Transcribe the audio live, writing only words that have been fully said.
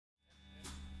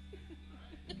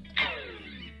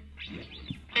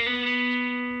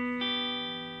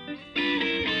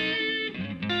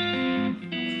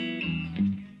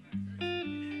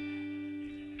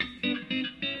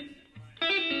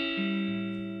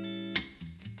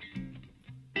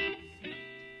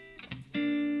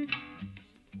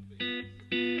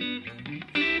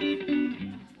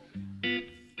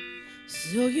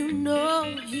So you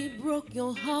know he broke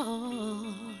your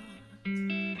heart.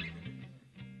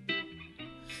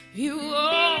 You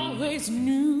always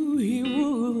knew he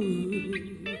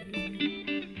would.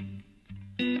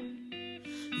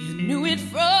 You knew it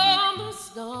from the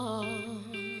start.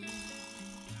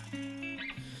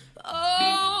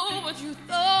 Oh, but you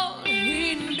thought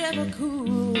he never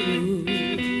could.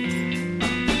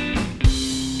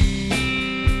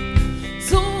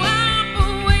 So wipe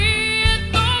away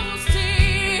those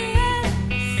tears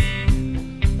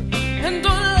and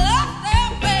don't let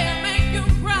that man make you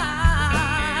cry.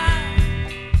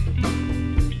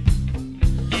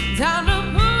 Time to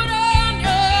put on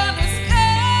your disguise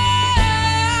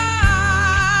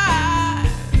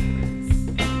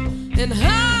and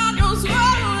hide those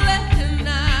rolling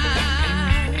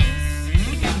eyes.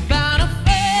 About a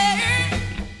fate,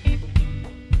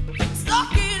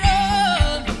 suck it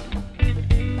up.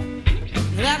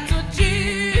 That's what you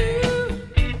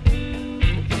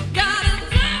gotta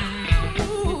do.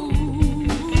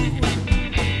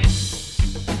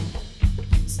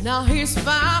 So now he's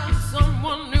found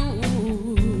someone new.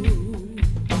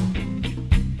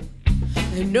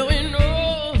 And knowing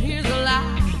all his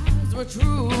lies were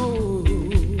true,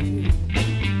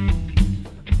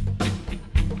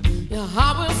 your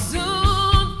heart will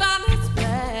soon find its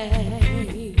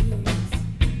place.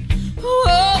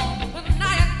 Oh, but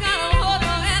now you gotta hold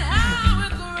on and out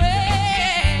with grace.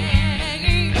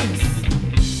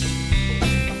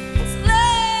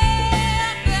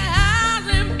 Slap the eyes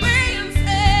and being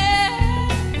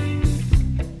sad,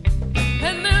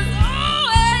 and there's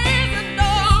always a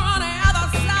door on the other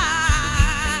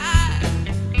side.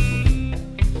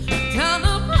 Time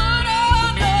to put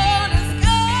on your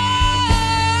disguise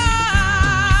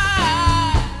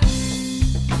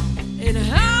and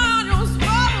hide your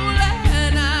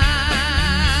swollen eyes.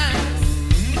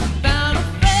 Bound to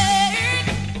fade,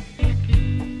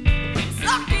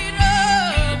 suck it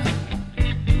up.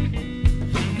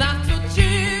 That's what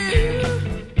you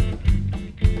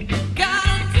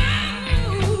gotta do.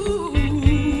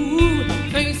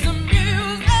 Face the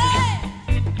music,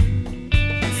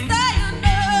 stand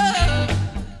up,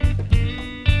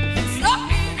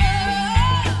 suck it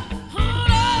up,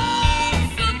 hold on,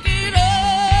 suck it up.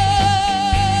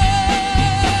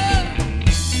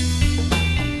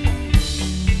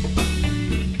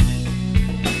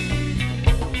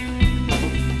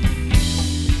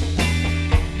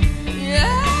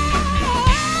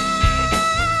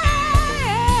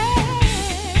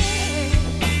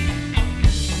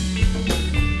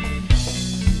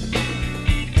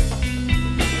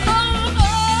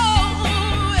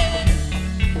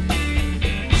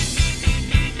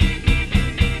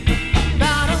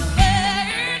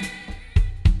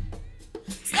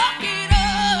 Suck it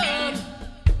up.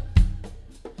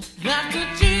 That's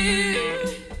what you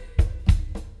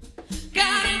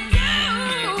gotta do.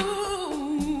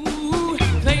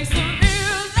 Face the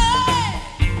music,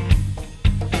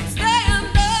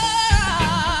 stand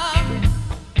up,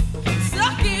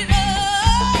 suck it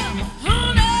up,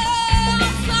 hold on,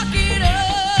 suck it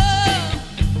up.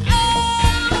 Oh,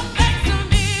 face the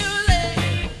music,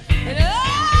 and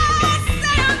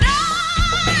stand up,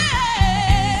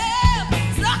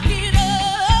 suck it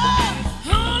up,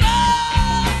 hold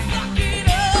on, suck it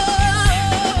up.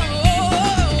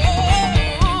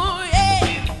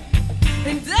 Yeah.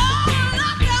 And don't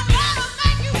let that man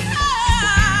make you cry.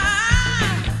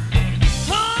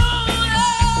 Hold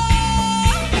on,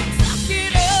 suck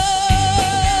it up.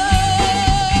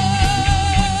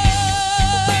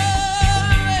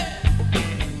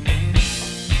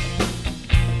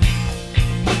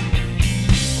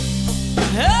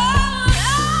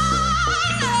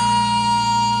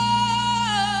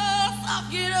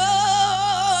 Suck it up.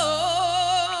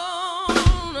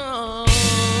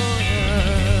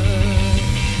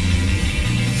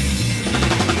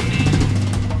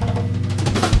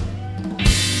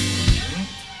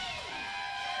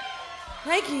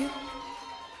 Thank you.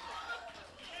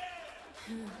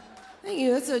 Thank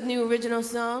you. It's a new original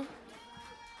song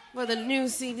for the new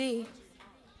CD.